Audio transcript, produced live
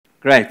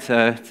Great.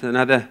 It's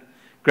another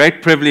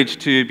great privilege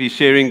to be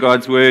sharing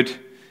God's Word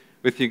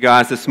with you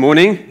guys this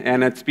morning.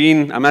 And it's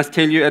been, I must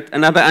tell you,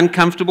 another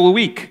uncomfortable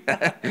week.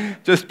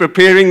 Just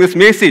preparing this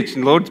message.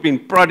 The Lord's been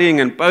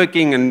prodding and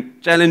poking and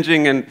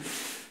challenging. And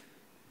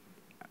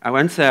I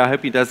won't say I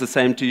hope He does the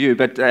same to you,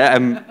 but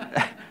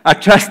I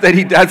trust that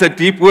He does a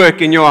deep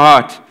work in your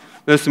heart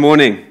this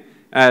morning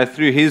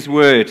through His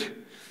Word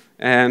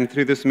and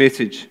through this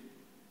message.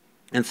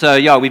 And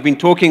so, we've been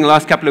talking the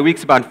last couple of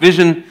weeks about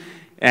vision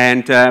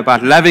and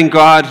about loving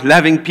God,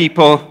 loving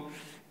people.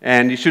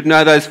 And you should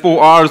know those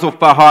 4 R's off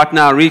by heart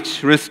now: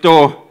 reach,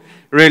 restore,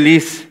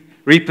 release,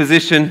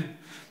 reposition.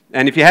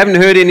 And if you haven't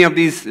heard any of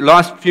these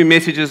last few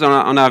messages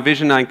on our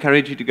vision, I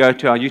encourage you to go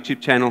to our YouTube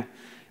channel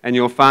and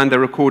you'll find the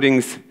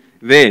recordings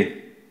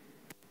there.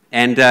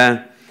 And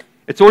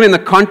it's all in the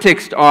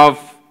context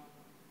of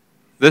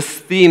this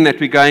theme that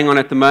we're going on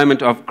at the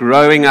moment of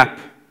growing up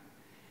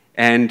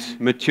and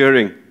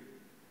maturing.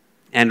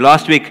 And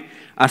last week,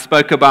 I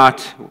spoke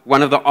about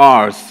one of the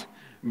R's,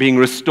 being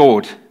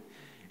restored,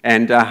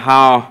 and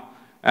how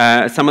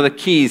some of the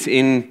keys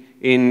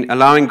in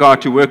allowing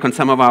God to work on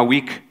some of our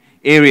weak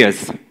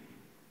areas.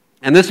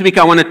 And this week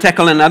I want to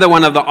tackle another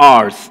one of the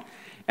R's,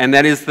 and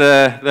that is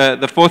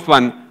the fourth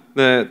one,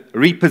 the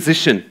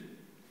reposition,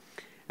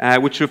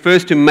 which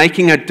refers to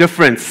making a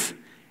difference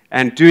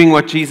and doing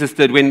what Jesus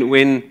did.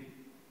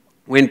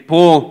 When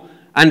Paul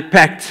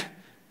unpacked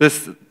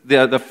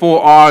the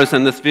 4 R's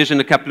and this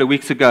vision a couple of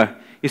weeks ago,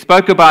 he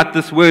spoke about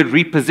this word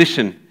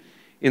reposition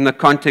in the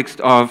context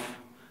of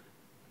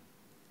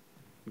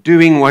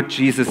doing what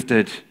Jesus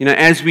did. You know,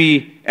 as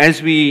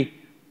we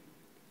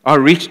are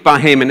reached by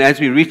Him and as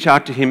we reach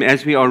out to Him,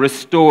 as we are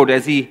restored,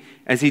 as He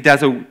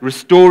does a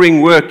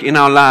restoring work in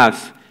our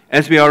lives,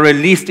 as we are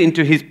released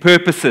into His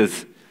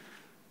purposes,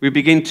 we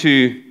begin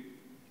to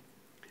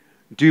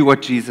do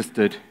what Jesus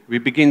did.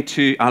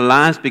 Our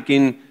lives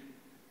begin,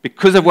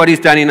 because of what He's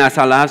done in us,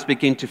 our lives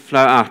begin to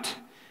flow out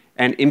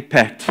and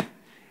impact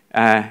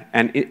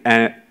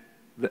the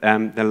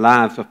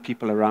lives of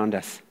people around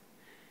us.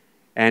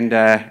 And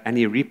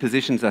He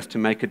repositions us to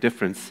make a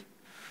difference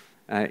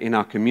in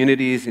our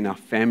communities, in our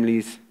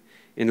families,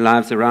 in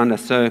lives around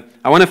us. So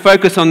I want to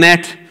focus on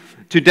that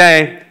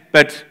today,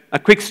 but a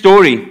quick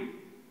story.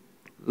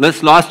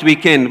 This last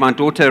weekend, my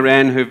daughter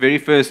ran her very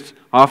first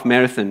half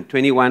marathon,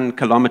 21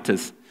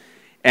 kilometers.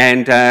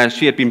 And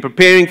she had been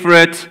preparing for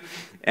it,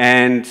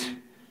 and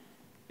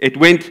it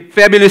went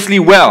fabulously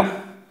well.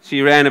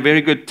 She ran a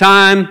very good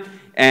time,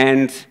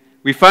 and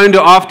we phoned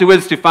her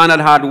afterwards to find out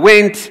how it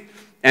went,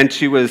 and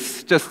she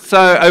was just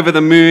so over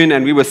the moon,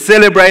 and we were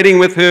celebrating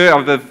with her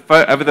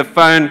over the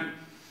phone.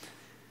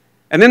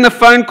 And then the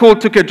phone call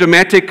took a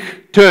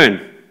dramatic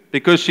turn,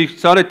 because she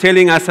started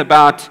telling us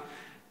about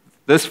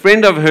this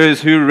friend of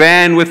hers who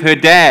ran with her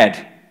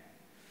dad,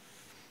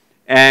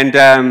 and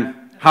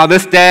how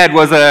this dad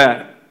was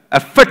a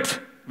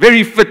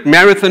very fit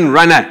marathon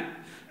runner,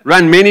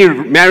 run many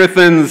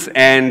marathons,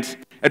 and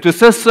it was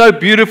just so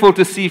beautiful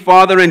to see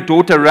father and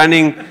daughter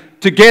running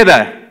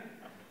together.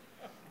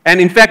 And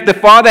in fact, the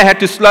father had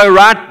to slow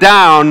right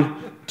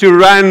down to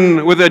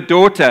run with her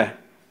daughter.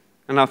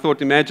 And I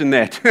thought, imagine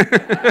that.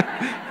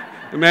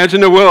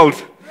 Imagine a world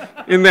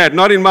in that,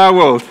 not in my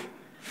world.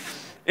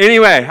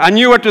 Anyway, I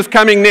knew what was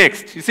coming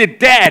next. She said,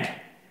 "Dad,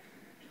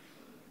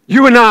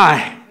 you and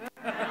I,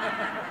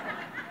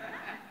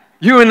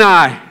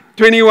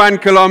 21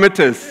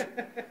 kilometers.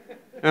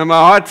 And my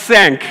heart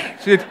sank.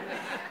 She said,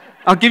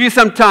 "I'll give you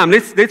some time.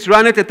 Let's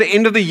run it at the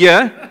end of the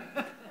year.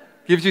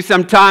 Gives you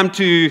some time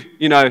to,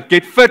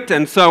 get fit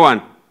and so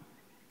on."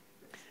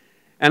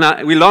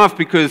 And we laughed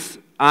because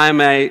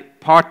I'm a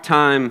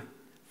part-time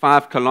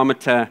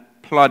 5-kilometer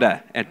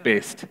plodder at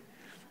best.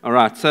 All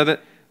right, so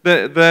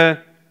the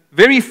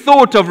very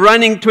thought of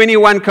running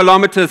 21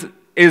 kilometers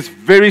is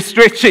very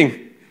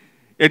stretching.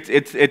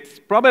 It's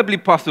probably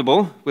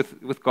possible.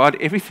 With God,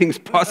 everything's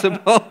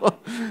possible.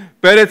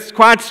 But it's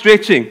quite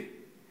stretching.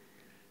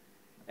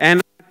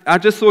 And I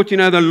just thought,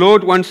 the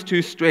Lord wants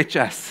to stretch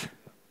us.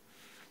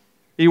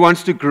 He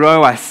wants to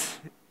grow us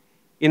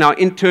in our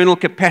internal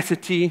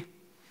capacity,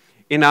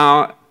 in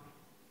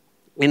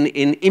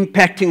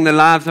impacting the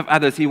lives of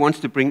others. He wants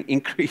to bring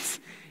increase,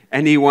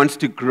 and He wants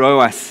to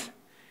grow us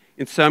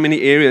in so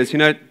many areas.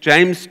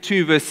 James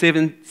 2 verse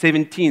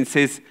 17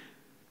 says,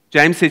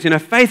 James says,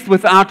 faith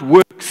without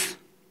works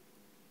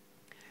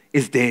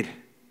is dead.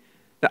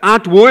 The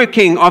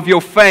outworking of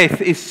your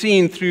faith is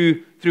seen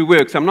through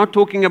works. I'm not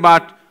talking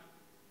about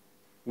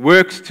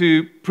works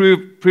to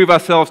prove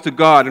ourselves to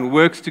God and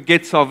works to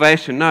get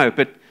salvation. No,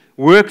 but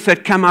works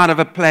that come out of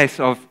a place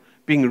of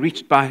being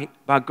reached by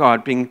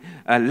God, being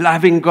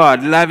loving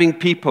God, loving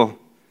people.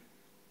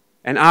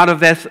 And out of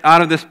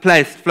this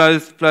place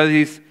flows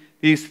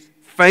these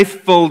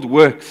faith-filled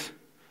works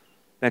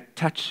that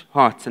touch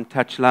hearts and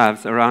touch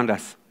lives around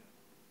us.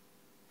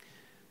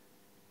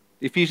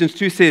 Ephesians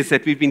 2 says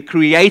that we've been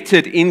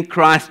created in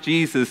Christ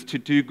Jesus to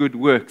do good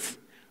works.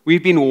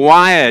 We've been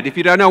wired. If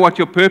you don't know what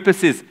your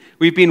purpose is,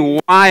 we've been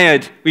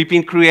wired, we've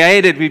been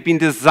created, we've been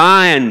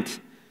designed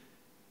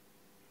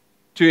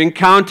to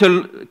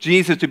encounter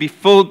Jesus, to be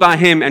filled by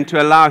Him, and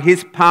to allow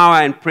His power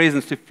and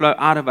presence to flow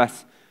out of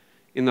us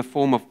in the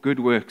form of good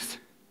works,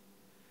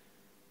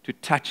 to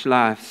touch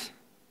lives,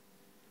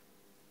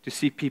 to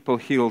see people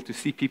healed, to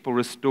see people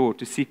restored,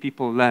 to see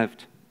people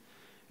loved.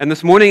 And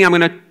this morning I'm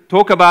going to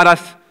talk about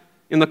us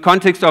in the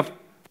context of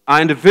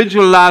our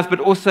individual lives, but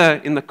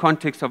also in the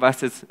context of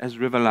us as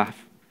River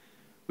Life.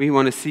 We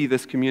want to see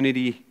this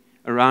community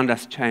around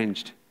us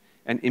changed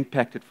and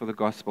impacted for the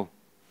gospel.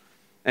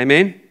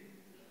 Amen?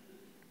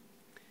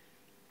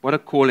 What a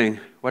calling,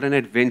 what an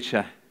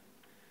adventure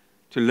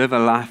to live a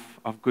life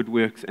of good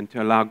works and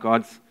to allow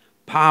God's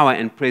power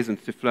and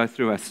presence to flow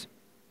through us.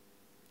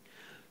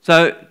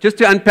 So just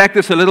to unpack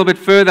this a little bit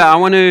further, I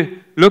want to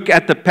look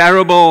at the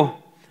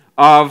parable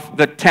of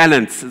the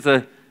talents. It's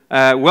a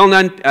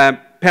well-known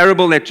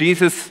parable that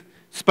Jesus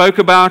spoke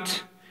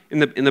about in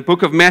the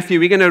book of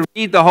Matthew. We're going to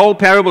read the whole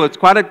parable. It's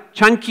quite a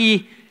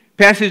chunky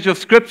passage of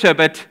Scripture,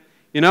 but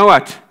you know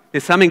what?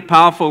 There's something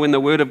powerful when the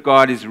Word of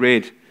God is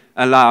read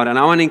aloud. And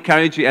I want to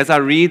encourage you, as I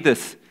read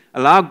this,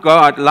 allow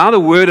the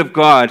Word of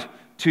God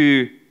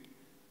to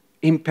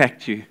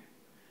impact you.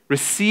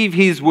 Receive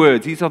His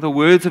words. These are the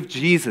words of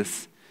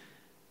Jesus.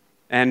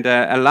 And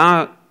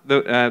allow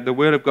the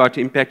Word of God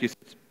to impact you.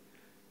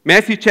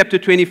 Matthew chapter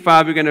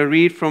 25, we're going to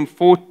read from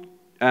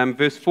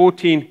verse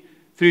 14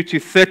 through to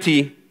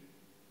 30.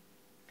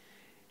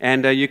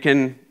 And you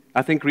can,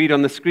 I think, read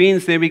on the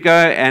screens. There we go.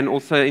 And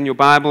also in your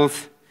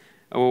Bibles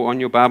or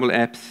on your Bible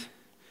apps,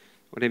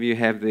 whatever you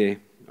have there.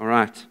 All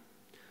right.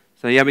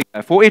 So here we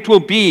go. For it will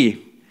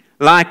be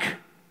like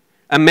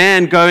a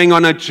man going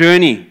on a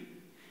journey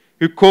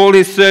who called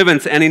his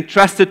servants and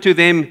entrusted to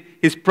them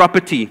his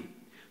property.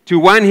 To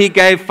one he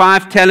gave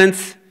 5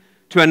 talents,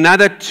 to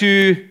another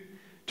 2,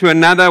 to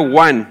another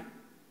 1,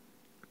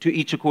 to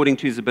each according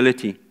to his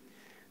ability.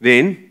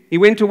 Then he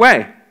went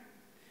away.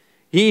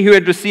 He who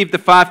had received the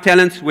 5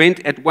 talents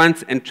went at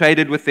once and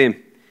traded with them,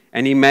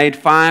 and he made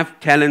 5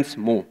 talents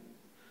more.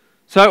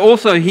 So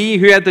also he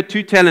who had the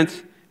 2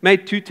 talents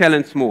made 2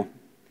 talents more.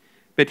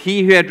 But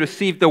he who had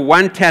received the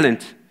 1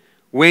 talent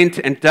went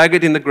and dug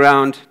in the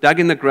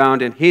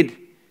ground and hid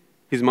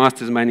his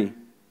master's money.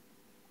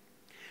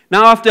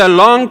 Now after a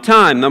long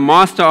time, the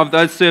master of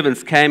those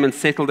servants came and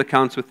settled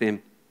accounts with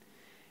them.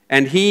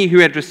 And he who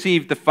had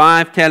received the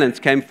 5 talents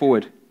came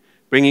forward,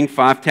 bringing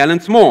 5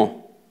 talents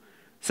more,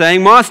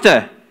 saying,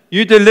 Master,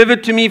 you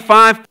delivered to me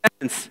 5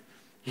 talents.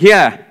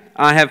 Here,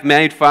 I have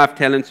made 5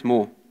 talents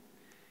more.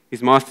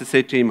 His master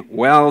said to him,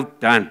 Well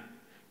done,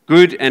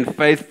 good and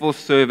faithful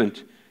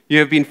servant. You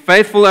have been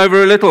faithful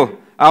over a little.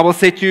 I will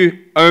set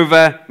you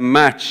over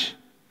much.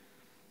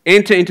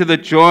 Enter into the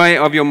joy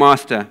of your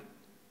master.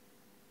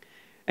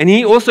 And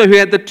he also who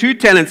had the 2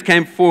 talents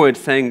came forward,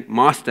 saying,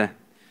 Master,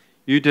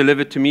 you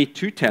delivered to me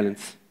 2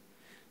 talents.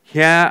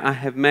 Here I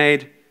have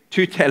made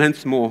 2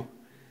 talents more.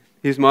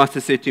 His master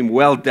said to him,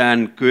 Well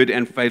done, good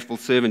and faithful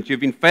servant.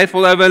 You've been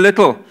faithful over a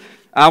little.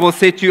 I will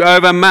set you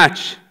over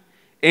much.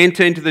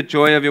 Enter into the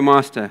joy of your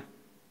master.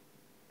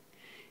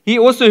 He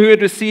also who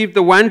had received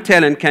the 1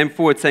 talent came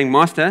forward, saying,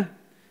 Master,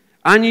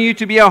 I knew you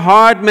to be a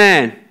hard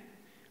man,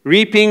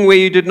 reaping where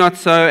you did not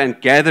sow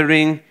and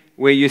gathering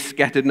where you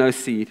scattered no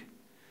seed.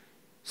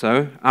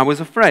 So I was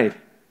afraid,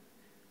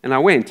 and I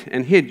went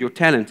and hid your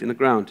talent in the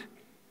ground.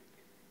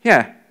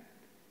 Here,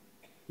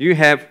 you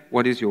have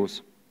what is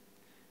yours.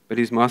 But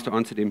his master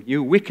answered him,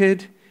 You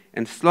wicked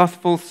and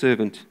slothful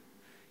servant,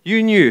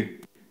 you knew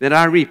that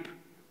I reap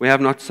where I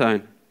have not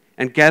sown,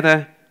 and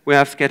gather where I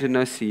have scattered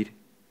no seed.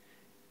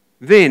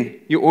 Then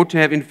you ought to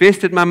have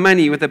invested my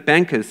money with the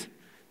bankers,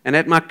 and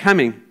at my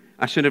coming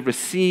I should have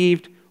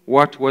received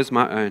what was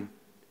my own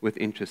with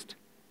interest.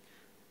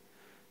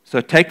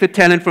 So take the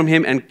talent from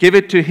him and give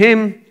it to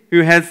him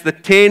who has the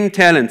 10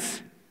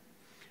 talents.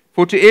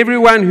 For to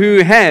everyone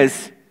who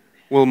has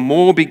will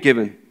more be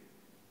given,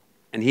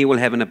 and he will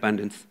have an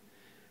abundance.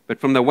 But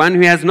from the one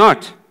who has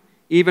not,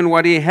 even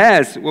what he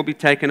has will be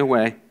taken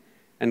away.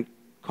 And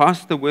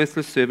cast the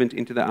worthless servant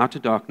into the outer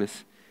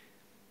darkness.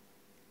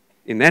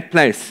 In that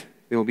place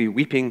there will be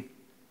weeping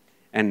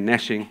and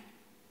gnashing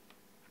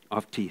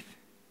of teeth.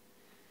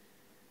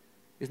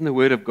 Isn't the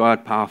word of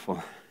God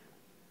powerful?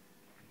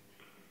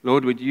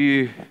 Lord, would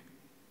you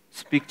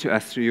speak to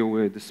us through your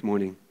word this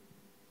morning?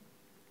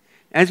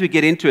 As we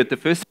get into it, the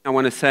first thing I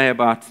want to say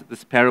about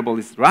this parable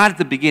is right at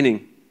the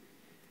beginning.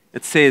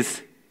 It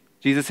says,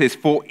 Jesus says,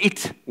 for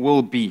it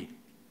will be.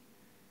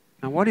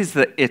 Now, what is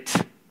the it?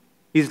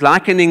 He's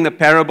likening the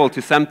parable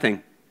to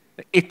something.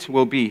 It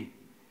will be.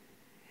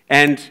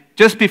 And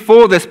just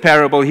before this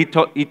parable, he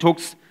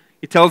tells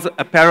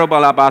a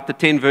parable about the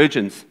 10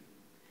 virgins.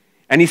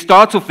 And he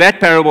starts off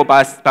that parable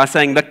by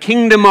saying, the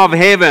kingdom of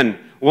heaven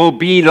will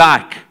be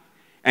like.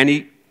 And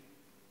he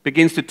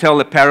begins to tell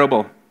the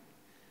parable.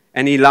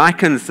 And he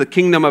likens the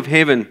kingdom of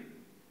heaven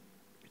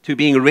to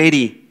being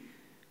ready,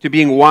 to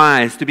being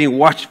wise, to being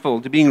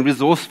watchful, to being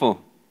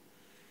resourceful.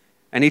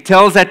 And he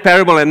tells that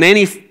parable, and then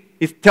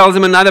he tells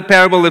him another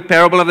parable, the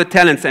parable of the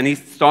talents, and he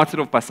starts it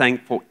off by saying,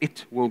 for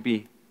it will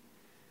be.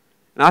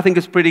 And I think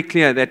it's pretty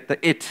clear that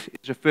the it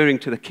is referring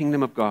to the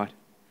kingdom of God.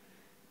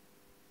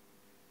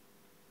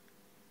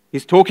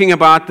 He's talking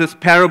about this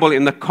parable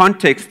in the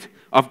context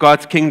of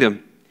God's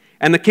kingdom.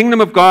 And the kingdom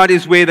of God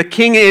is where the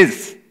king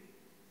is.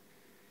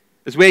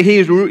 It's where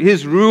his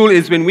rule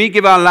is. When we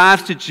give our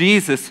lives to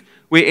Jesus,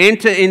 we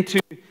enter into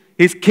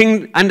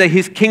under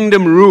his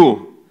kingdom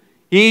rule.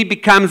 He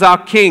becomes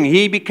our king.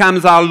 He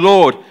becomes our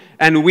Lord.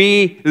 And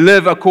we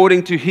live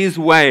according to his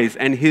ways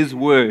and his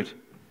word.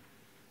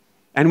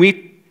 And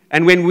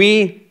when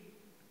we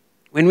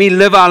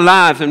live our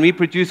lives and we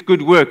produce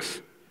good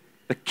works,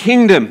 the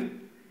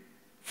kingdom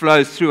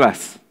flows through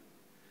us.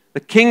 The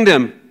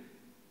kingdom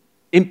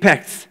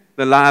impacts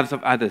the lives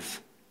of others.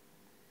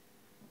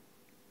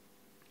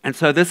 And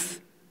so this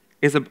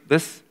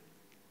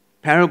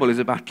parable is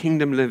about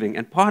kingdom living.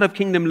 And part of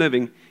kingdom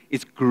living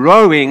is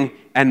growing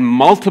and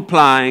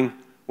multiplying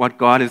what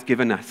God has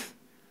given us.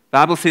 The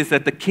Bible says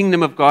that the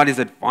kingdom of God is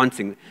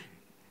advancing.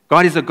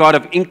 God is a God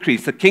of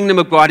increase. The kingdom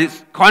of God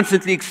is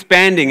constantly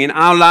expanding in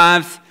our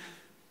lives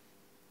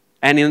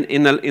and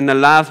in the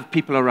lives of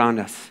people around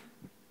us.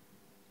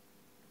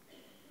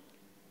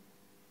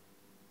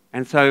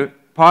 And so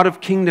part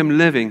of kingdom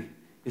living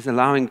is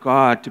allowing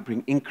God to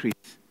bring increase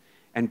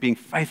and being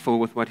faithful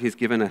with what he's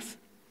given us.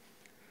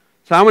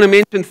 So I want to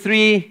mention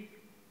 3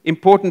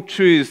 important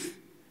truths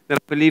that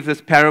I believe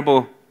this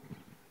parable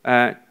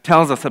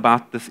tells us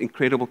about this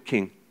incredible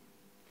king.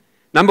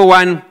 Number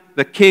 1,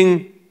 the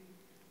king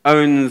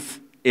owns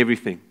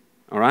everything,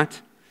 all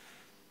right?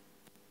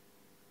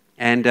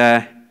 And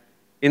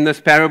in this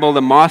parable,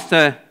 the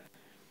master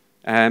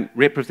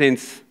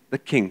represents the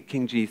king,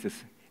 King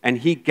Jesus.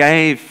 And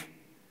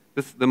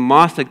the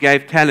master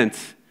gave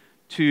talents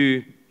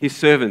to his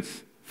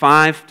servants.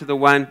 5 to the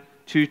one,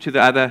 2 to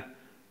the other,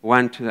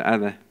 1 to the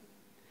other.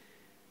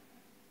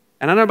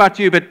 And I don't know about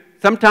you, but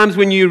sometimes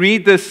when you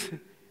read this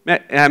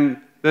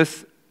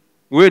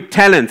word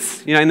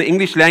talents, in the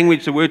English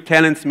language, the word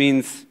talents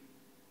means,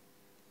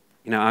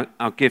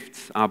 our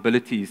gifts, our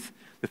abilities,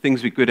 the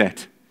things we're good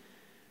at.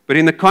 But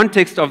in the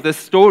context of this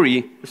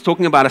story, it's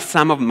talking about a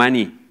sum of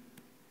money,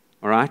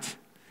 all right?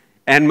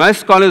 And most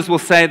scholars will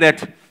say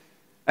that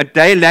a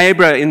day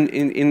laborer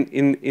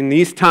in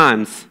these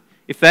times,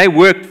 if they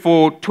worked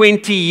for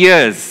 20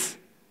 years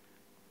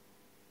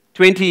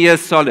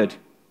solid,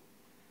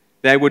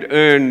 they would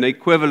earn the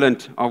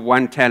equivalent of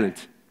 1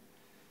 talent.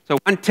 So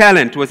 1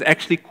 talent was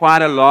actually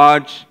quite a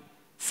large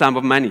sum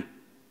of money.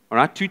 All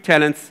right, 2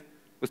 talents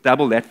was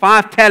double that.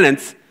 5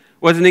 talents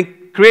was an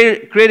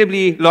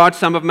incredibly large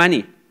sum of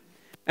money.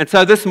 And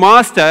so this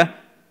master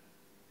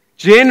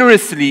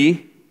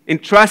generously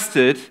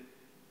entrusted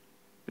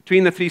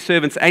between the 3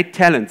 servants 8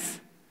 talents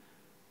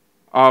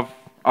of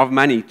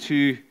money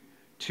to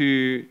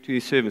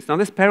his servants. Now,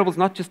 this parable is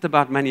not just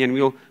about money, and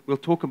we'll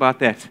talk about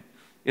that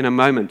in a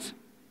moment.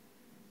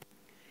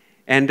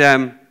 And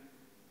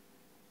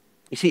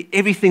you see,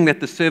 everything that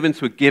the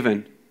servants were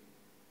given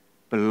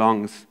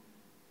belongs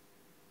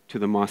to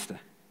the master.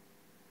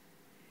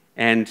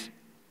 And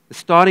the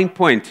starting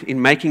point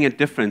in making a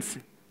difference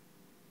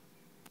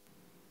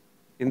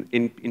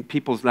in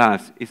people's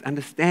lives is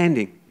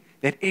understanding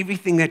that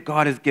everything that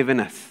God has given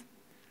us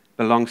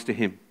belongs to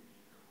him.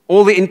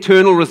 All the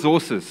internal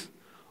resources,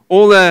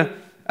 all the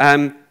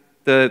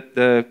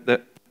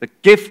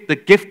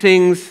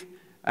giftings,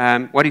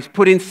 what he's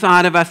put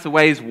inside of us, the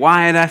way he's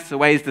wired us, the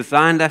way he's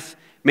designed us,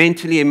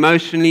 mentally,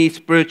 emotionally,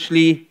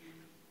 spiritually,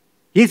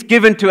 he's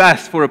given to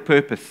us for a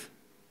purpose.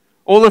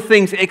 All the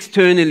things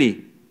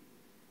externally,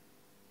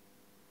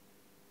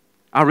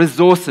 our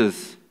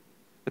resources,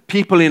 the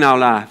people in our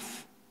lives,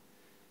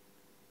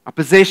 our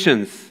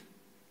possessions,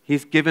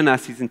 he's given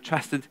us, he's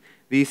entrusted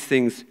these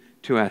things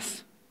to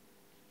us.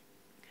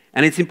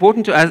 And it's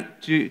important to us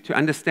to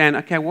understand,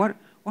 okay, what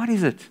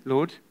is it,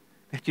 Lord,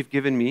 that you've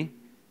given me?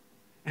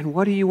 And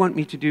what do you want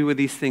me to do with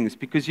these things?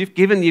 Because you've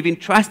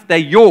entrusted, they're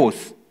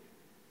yours.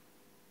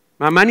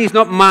 My money is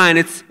not mine,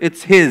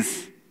 it's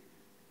his.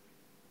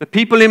 The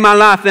people in my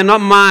life, they're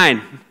not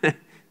mine.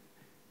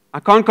 I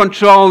can't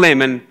control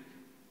them, and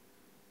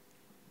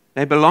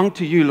they belong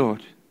to you,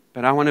 Lord.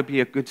 But I want to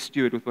be a good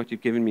steward with what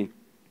you've given me.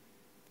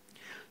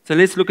 So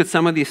let's look at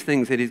some of these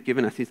things that he's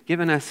given us. He's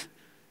given us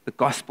the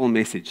gospel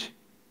message.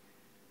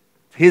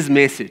 It's his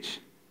message.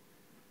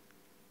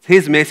 It's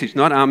his message,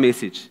 not our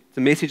message. It's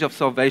a message of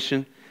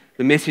salvation,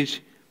 the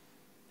message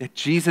that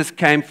Jesus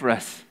came for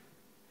us.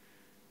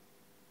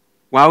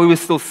 While we were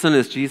still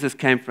sinners, Jesus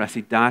came for us.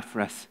 He died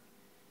for us,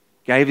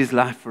 gave his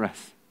life for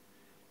us,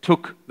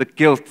 took the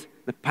guilt,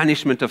 the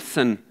punishment of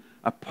sin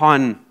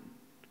upon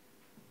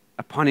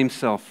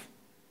himself.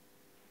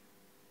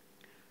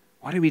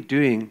 What are we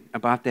doing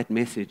about that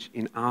message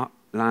in our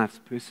lives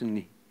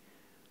personally?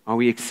 Are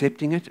we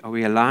accepting it? Are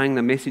we allowing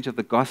the message of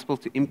the gospel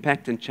to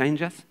impact and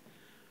change us?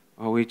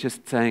 Or are we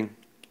just saying,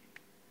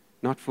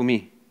 not for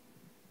me?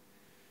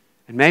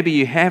 And maybe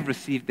you have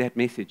received that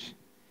message.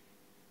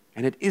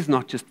 And it is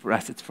not just for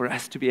us. It's for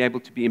us to be able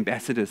to be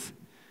ambassadors.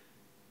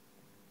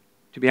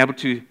 To be able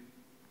to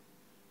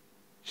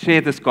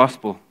share this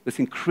gospel, this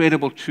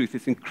incredible truth,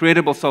 this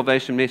incredible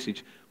salvation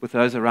message with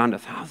those around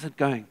us. How's it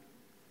going?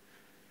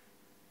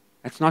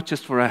 It's not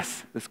just for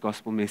us, this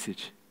gospel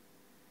message.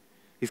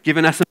 He's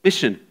given us a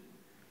mission.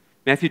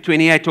 Matthew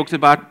 28 talks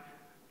about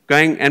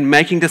going and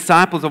making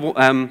disciples of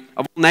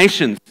all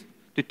nations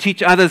to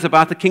teach others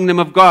about the kingdom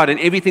of God and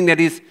everything that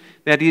is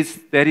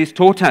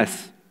taught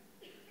us.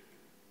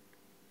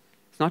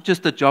 It's not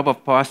just the job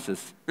of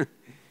pastors.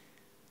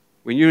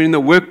 When you're in the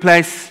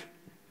workplace,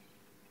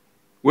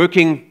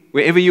 working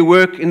wherever you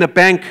work, in the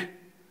bank,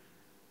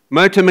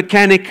 motor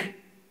mechanic,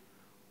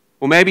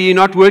 or maybe you're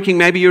not working,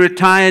 maybe you're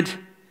retired,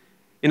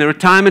 in a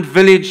retirement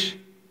village,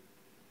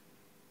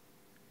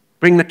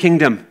 bring the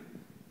kingdom.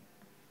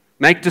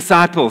 Make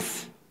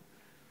disciples.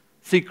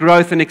 Seek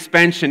growth and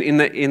expansion in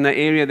the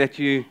area that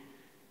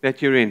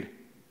you're in.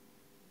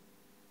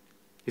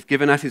 He's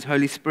given us His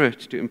Holy Spirit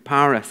to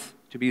empower us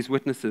to be His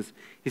witnesses.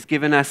 He's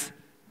given us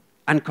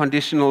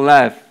unconditional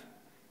love.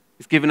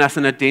 He's given us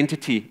an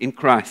identity in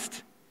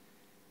Christ.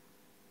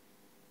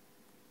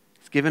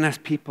 He's given us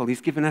people.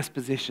 He's given us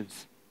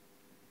possessions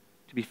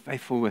to be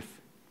faithful with,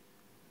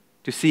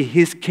 to see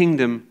His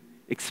kingdom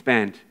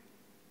expand.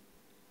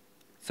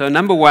 So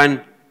number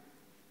one,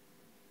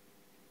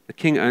 the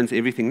King owns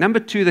everything. Number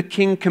two, the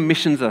King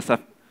commissions us.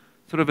 I've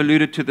sort of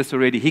alluded to this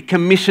already. He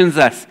commissions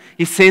us.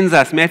 He sends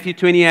us. Matthew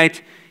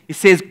 28, He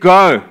says,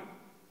 go.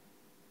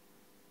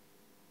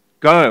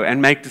 Go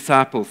and make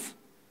disciples.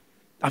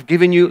 I've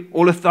given you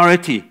all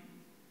authority.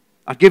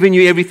 I've given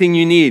you everything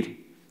you need.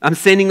 I'm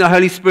sending the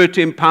Holy Spirit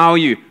to empower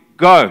you.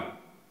 Go.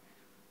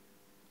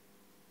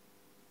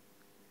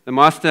 The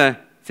master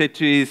said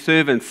to his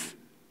servants,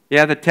 you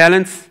have the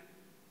talents?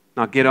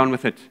 Now get on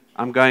with it.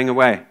 I'm going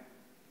away.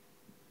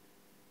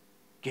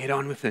 Get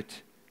on with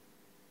it.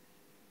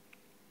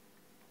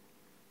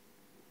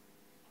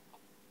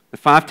 The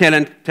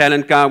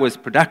 5-talent guy was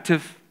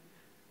productive.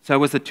 So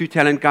was the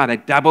 2-talent guy. They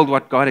doubled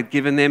what God had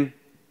given them.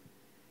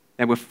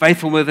 They were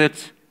faithful with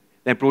it.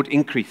 They brought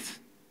increase.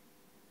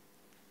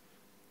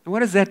 And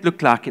what does that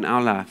look like in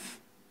our lives?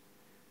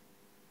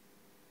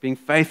 Being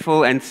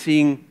faithful and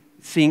seeing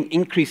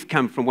increase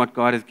come from what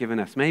God has given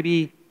us.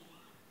 Maybe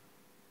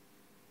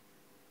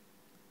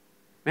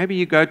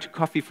you go to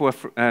coffee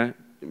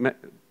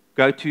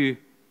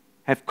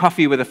have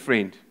coffee with a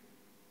friend.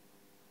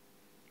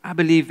 I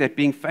believe that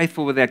being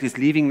faithful with that is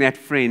leaving that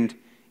friend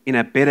in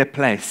a better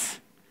place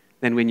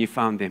than when you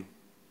found them.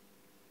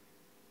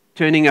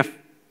 Turning a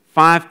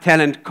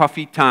 5-talent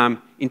coffee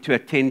time into a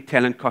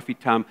 10-talent coffee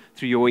time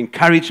through your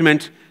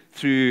encouragement,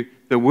 through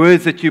the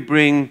words that you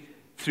bring,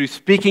 through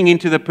speaking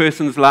into the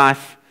person's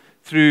life,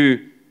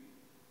 through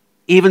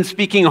even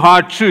speaking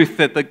hard truth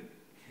that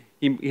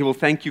he will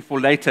thank you for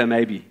later,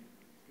 maybe.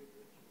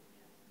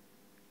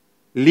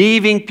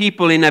 Leaving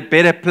people in a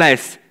better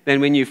place than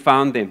when you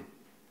found them.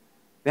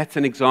 That's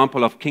an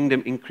example of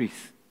kingdom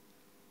increase.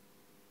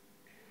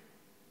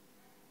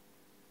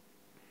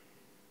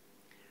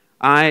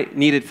 I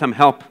needed some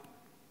help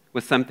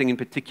with something in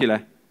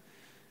particular,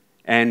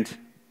 and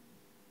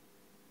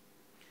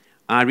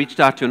I reached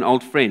out to an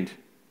old friend.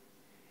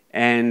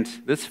 And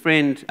this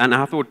friend, and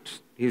I thought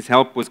his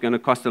help was going to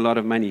cost a lot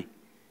of money.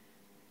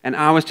 And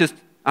I've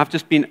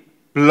just been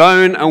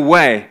blown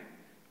away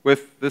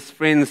with this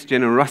friend's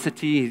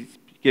generosity. He's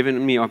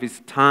given me of his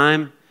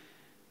time,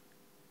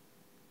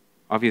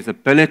 of his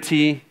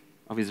ability,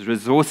 of his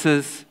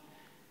resources,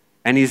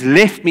 and he's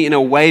left me in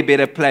a way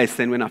better place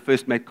than when I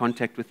first made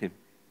contact with him.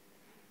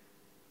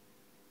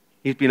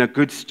 He's been a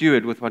good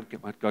steward with what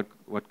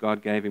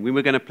God gave him. We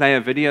were going to play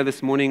a video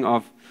this morning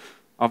of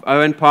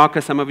Owen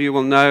Parker. Some of you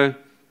will know,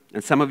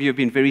 and some of you have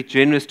been very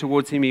generous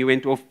towards him. He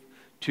went off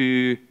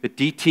to the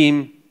D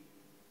team,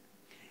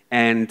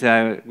 and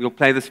we'll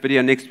play this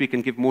video next week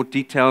and give more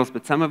details.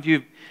 But some of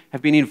you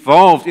have been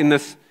involved in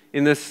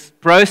this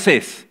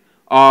process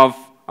of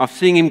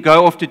seeing him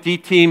go off to D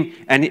team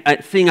and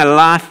seeing a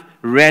life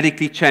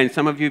radically change.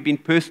 Some of you have been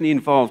personally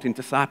involved in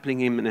discipling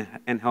him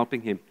and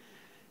helping him.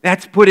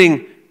 That's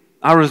putting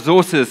our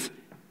resources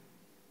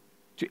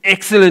to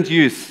excellent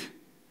use,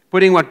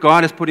 putting what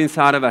God has put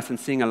inside of us and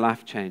seeing a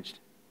life changed.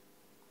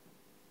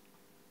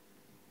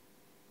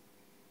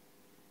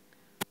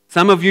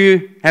 Some of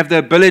you have the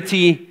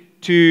ability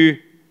to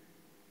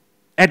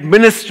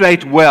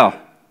administrate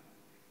well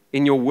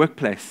in your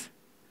workplace.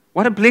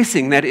 What a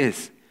blessing that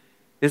is.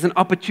 There's an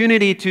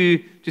opportunity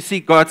to see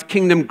God's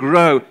kingdom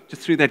grow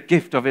just through that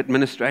gift of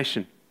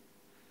administration.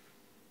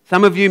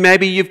 Some of you,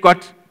 maybe you've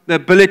got the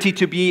ability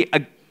to be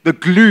the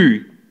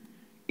glue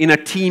in a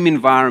team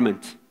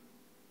environment.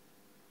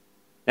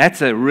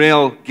 That's a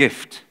real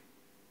gift.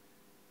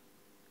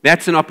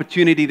 That's an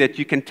opportunity that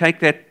you can take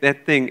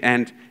that thing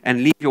and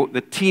leave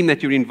the team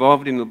that you're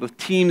involved in, or the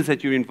teams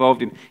that you're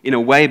involved in a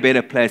way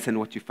better place than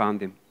what you found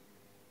them.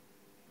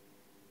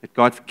 That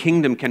God's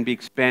kingdom can be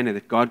expanded,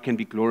 that God can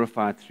be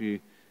glorified through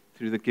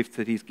the gifts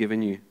that He's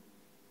given you.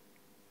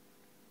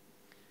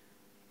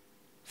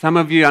 Some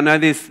of you, I know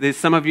there's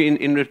some of you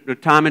in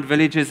retirement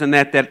villages and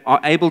that are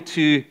able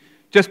to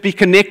just be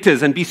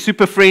connectors and be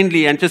super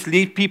friendly and just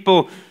leave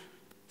people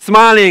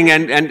smiling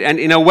and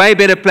in a way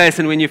better place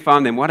than when you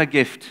found them. What a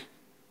gift.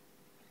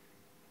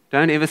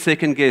 Don't ever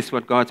second guess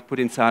what God's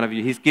put inside of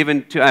you. He's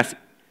given to us.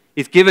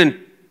 He's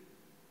given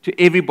to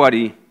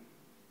everybody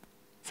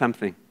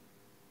something.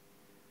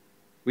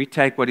 We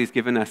take what He's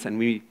given us and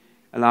we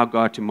allow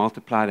God to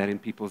multiply that in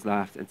people's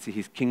lives and see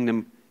His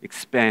kingdom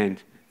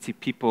expand, see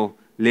people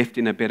left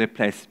in a better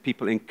place,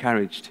 people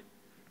encouraged,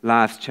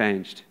 lives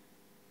changed.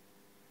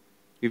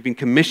 We've been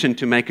commissioned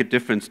to make a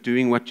difference,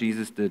 doing what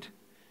Jesus did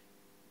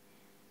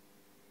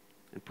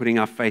and putting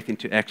our faith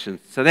into action.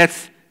 So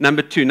that's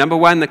number 2. Number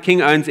 1, the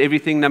King owns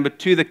everything. Number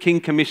 2, the King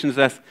commissions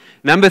us.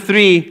 Number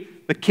 3,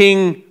 the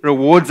King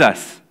rewards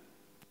us.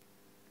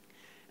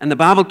 And the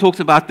Bible talks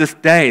about this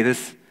day,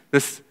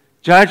 this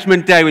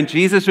judgment day when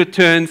Jesus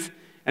returns,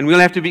 and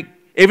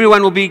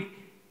everyone will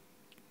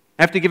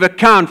have to give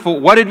account for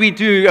what did we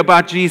do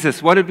about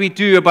Jesus? What did we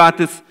do about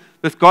this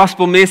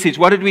gospel message?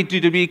 What did we do?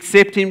 Did we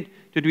accept Him?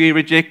 Did we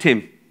reject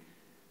Him?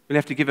 We'll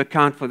have to give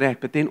account for that.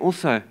 But then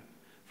also,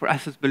 for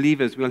us as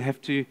believers, we'll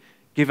have to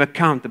give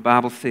account, the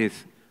Bible says,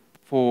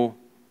 for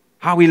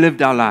how we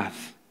lived our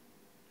lives.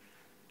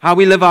 How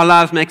we live our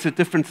lives makes a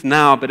difference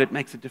now, but it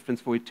makes a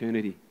difference for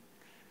eternity.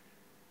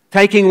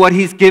 Taking what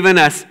He's given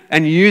us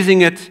and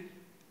using it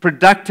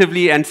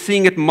productively and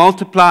seeing it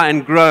multiply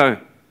and grow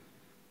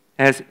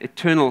has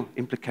eternal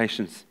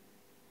implications.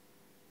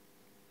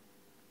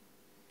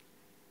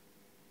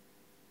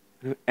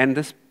 And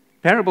this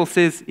parable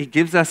says He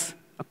gives us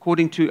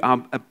according to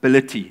our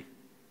ability.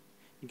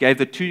 He gave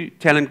the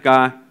 2-talent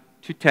guy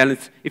 2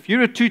 talents. If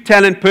you're a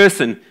 2-talent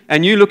person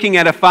and you're looking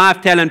at a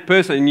 5-talent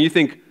person and you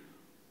think,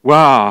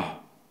 wow,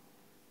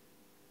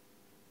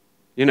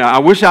 I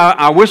wish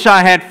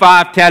I had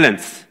 5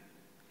 talents.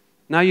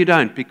 No, you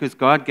don't, because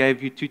God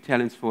gave you 2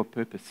 talents for a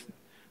purpose,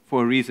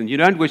 for a reason. You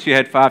don't wish you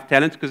had 5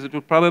 talents because it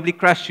would probably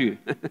crush you.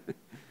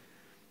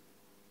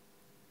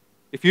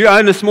 If you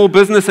own a small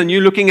business and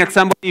you're looking at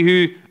somebody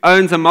who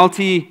owns a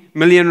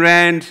multi-million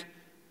rand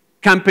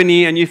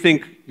company and you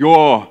think,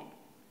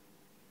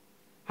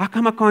 how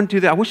come I can't do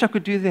that? I wish I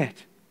could do that.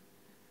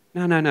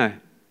 No.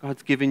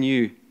 God's given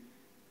you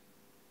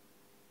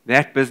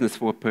that business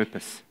for a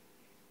purpose.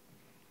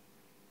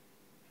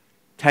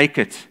 Take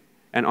it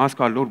and ask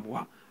God, Lord,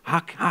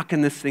 how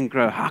can this thing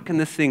grow? How can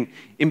this thing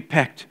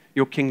impact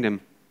your kingdom?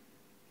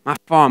 My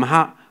farm,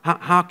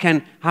 how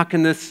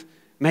can this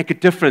make a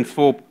difference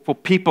for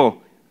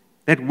people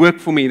that work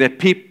for me, that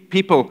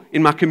people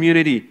in my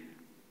community?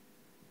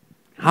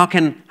 How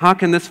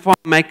can this farm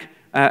make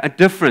a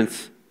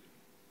difference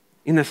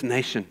in this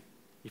nation?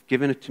 You've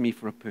given it to me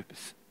for a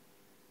purpose.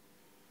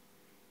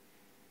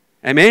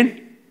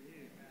 Amen?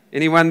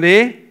 Anyone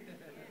there?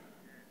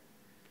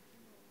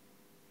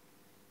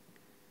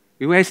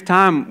 We waste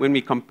time when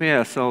we compare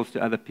ourselves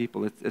to other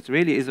people. It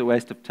really is a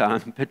waste of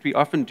time, but we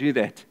often do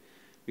that.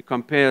 We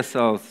compare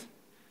ourselves.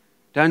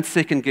 Don't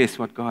second guess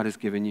what God has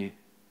given you.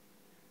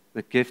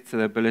 The gifts,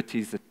 the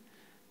abilities,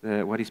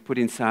 what He's put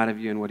inside of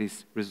you and what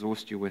He's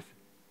resourced you with.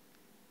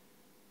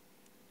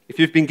 If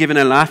you've been given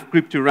a life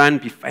group to run,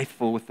 be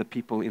faithful with the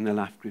people in the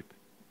life group.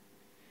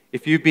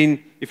 If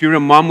you're a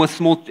mom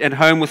at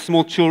home with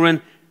small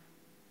children,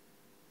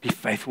 be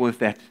faithful with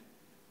that.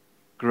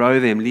 Grow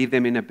them, leave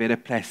them in a better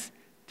place.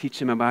 Teach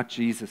them about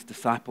Jesus,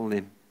 disciple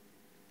them.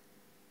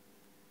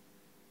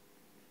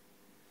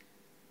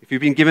 If you've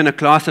been given a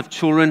class of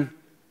children,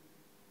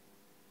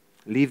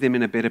 leave them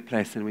in a better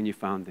place than when you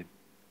found them.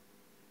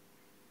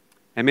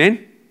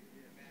 Amen?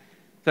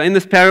 So in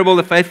this parable,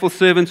 the faithful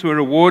servants were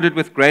rewarded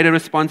with greater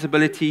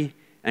responsibility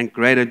and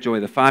greater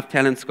joy. The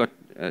 5-talents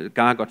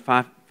guy got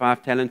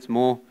five talents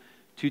more.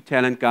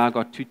 2-talent guy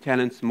got 2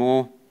 talents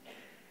more.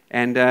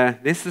 And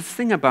there's this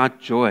thing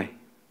about joy.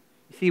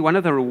 You see, one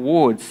of the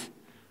rewards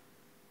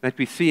that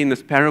we see in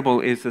this parable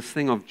is this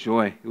thing of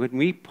joy. When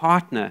we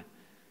partner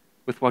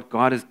with what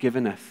God has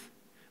given us,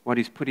 what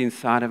He's put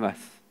inside of us,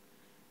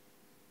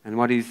 and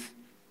what He's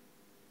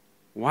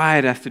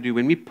wired us to do,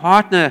 when we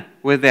partner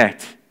with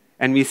that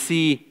and we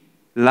see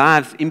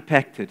lives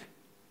impacted,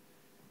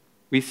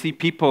 we see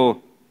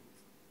people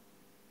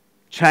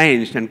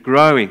changed and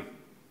growing,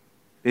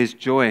 there's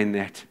joy in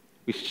that.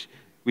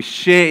 We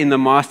share in the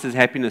Master's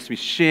happiness. We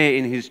share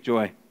in His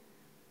joy.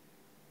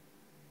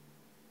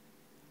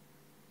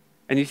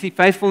 And you see,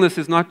 faithfulness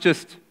is not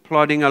just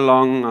plodding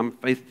along. I'm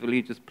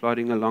faithfully just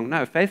plodding along.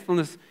 No,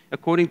 faithfulness,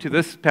 according to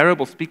this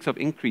parable, speaks of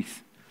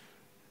increase.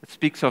 It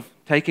speaks of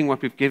taking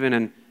what we've given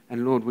and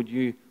Lord, would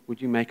you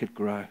make it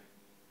grow?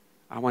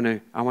 I want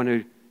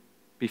to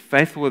be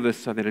faithful with this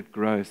so that it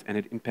grows and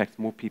it impacts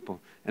more people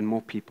and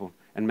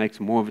makes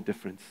more of a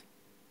difference.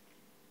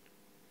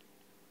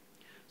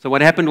 So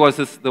what happened was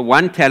the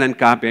 1-talent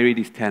guy buried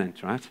his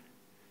talent, right?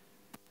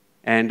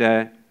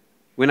 And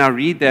when I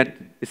read that,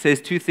 it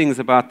says 2 things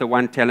about the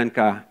 1-talent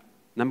guy.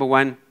 Number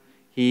 1,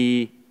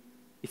 he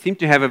seemed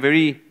to have a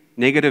very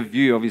negative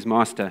view of his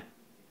master.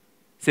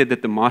 He said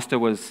that the master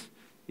was,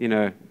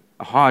 a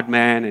hard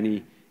man,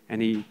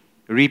 and he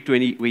reaped where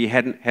he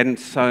hadn't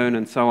sown,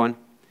 and so on.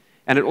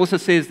 And it also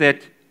says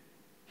that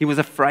he was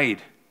afraid.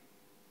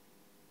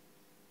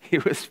 He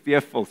was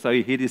fearful, so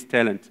he hid his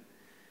talent.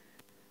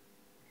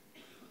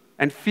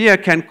 And fear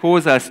can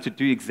cause us to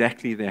do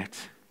exactly that.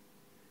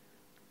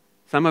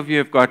 Some of you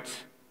have got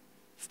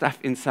stuff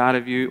inside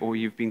of you, or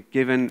you've been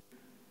given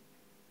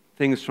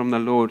things from the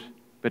Lord,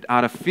 but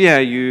out of fear,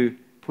 you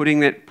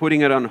putting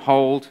it on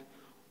hold,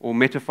 or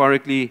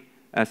metaphorically,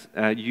 as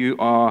you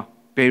are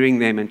burying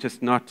them and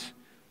just not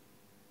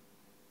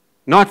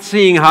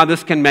seeing how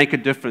this can make a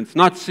difference,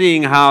 not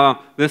seeing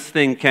how this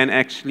thing can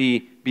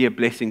actually be a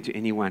blessing to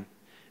anyone.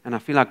 And I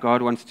feel like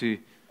God wants to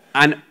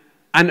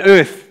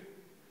unearth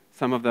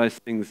some of those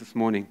things this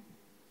morning.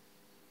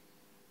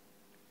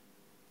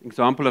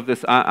 Example of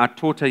this, I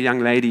taught a young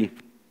lady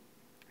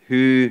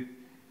who,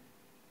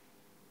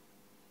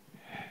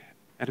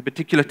 at a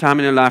particular time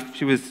in her life,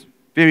 she was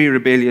very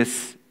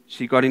rebellious.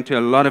 She got into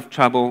a lot of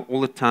trouble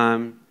all the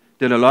time,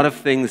 did a lot of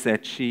things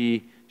that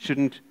she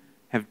shouldn't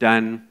have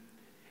done.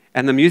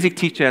 And the music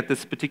teacher at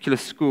this particular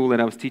school that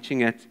I was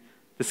teaching at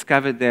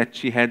discovered that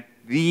she had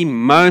the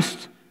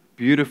most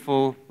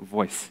beautiful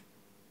voice.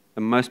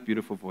 The most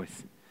beautiful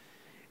voice.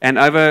 And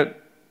over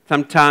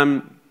some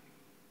time,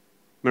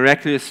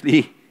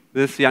 miraculously,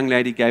 this young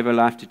lady gave her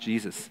life to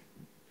Jesus.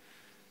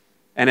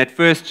 And at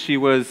first, she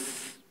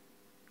was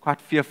quite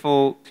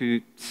fearful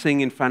to sing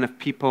in front of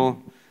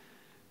people.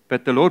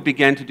 But the Lord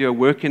began to do a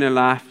work in her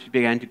life. She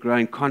began to grow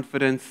in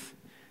confidence.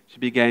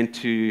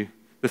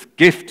 This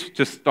gift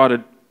just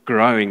started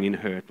growing in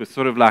her. It was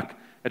sort of like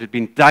it had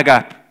been dug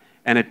up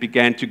and it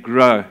began to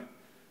grow.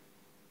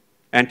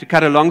 And to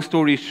cut a long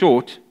story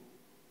short,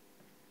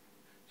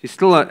 she's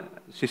still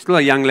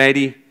a young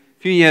lady, a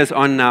few years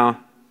on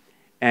now,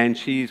 and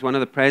she's one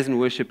of the praise and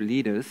worship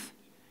leaders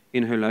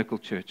in her local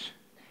church.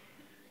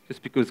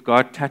 Just because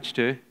God touched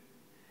her,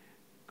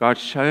 God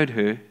showed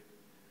her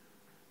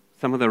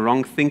some of the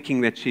wrong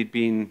thinking that she'd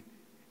been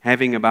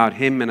having about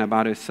Him and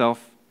about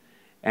herself,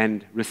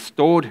 and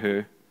restored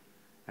her,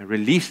 and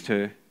released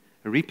her,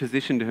 and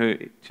repositioned her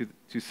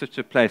to such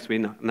a place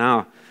where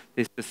now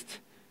there's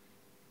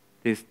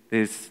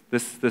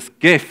this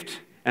gift,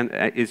 and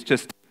it's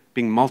just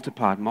being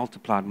multiplied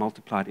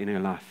in her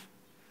life.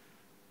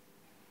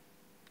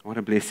 What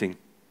a blessing.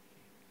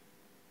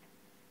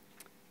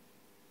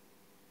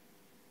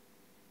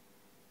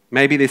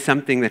 Maybe there's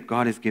something that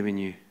God has given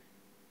you,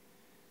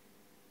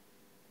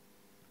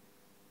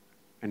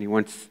 and He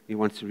wants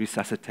to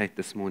resuscitate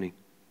this morning.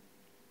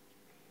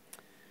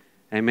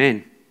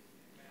 Amen.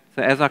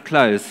 So as I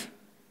close,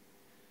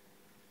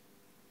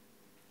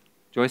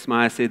 Joyce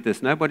Meyer said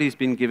this: nobody's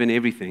been given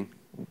everything,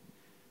 but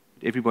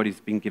everybody's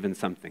been given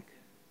something.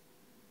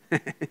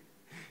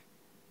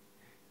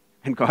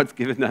 And God's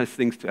given those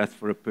things to us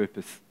for a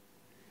purpose.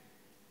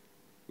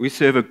 We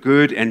serve a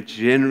good and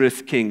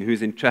generous King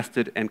who's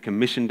entrusted and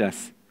commissioned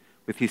us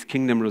with His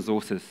kingdom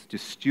resources to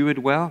steward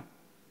well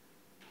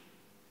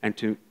and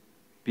to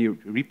be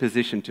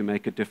repositioned to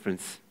make a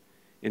difference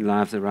in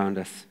lives around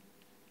us.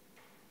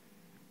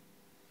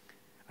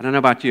 I don't know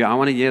about you, I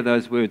want to hear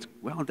those words,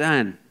 well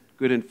done,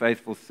 good and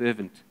faithful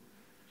servant.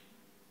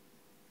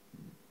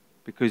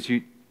 Because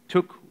you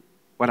took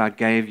what I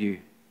gave you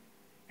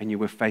and you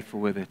were faithful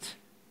with it.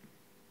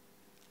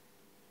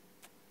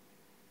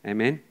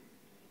 Amen?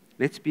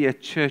 Let's be a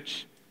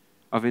church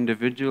of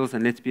individuals,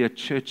 and let's be a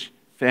church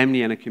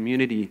family and a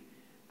community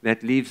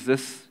that leaves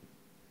this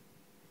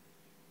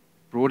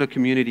broader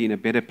community in a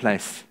better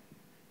place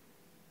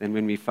than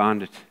when we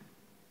found it.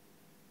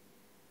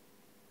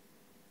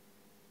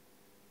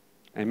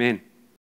 Amen.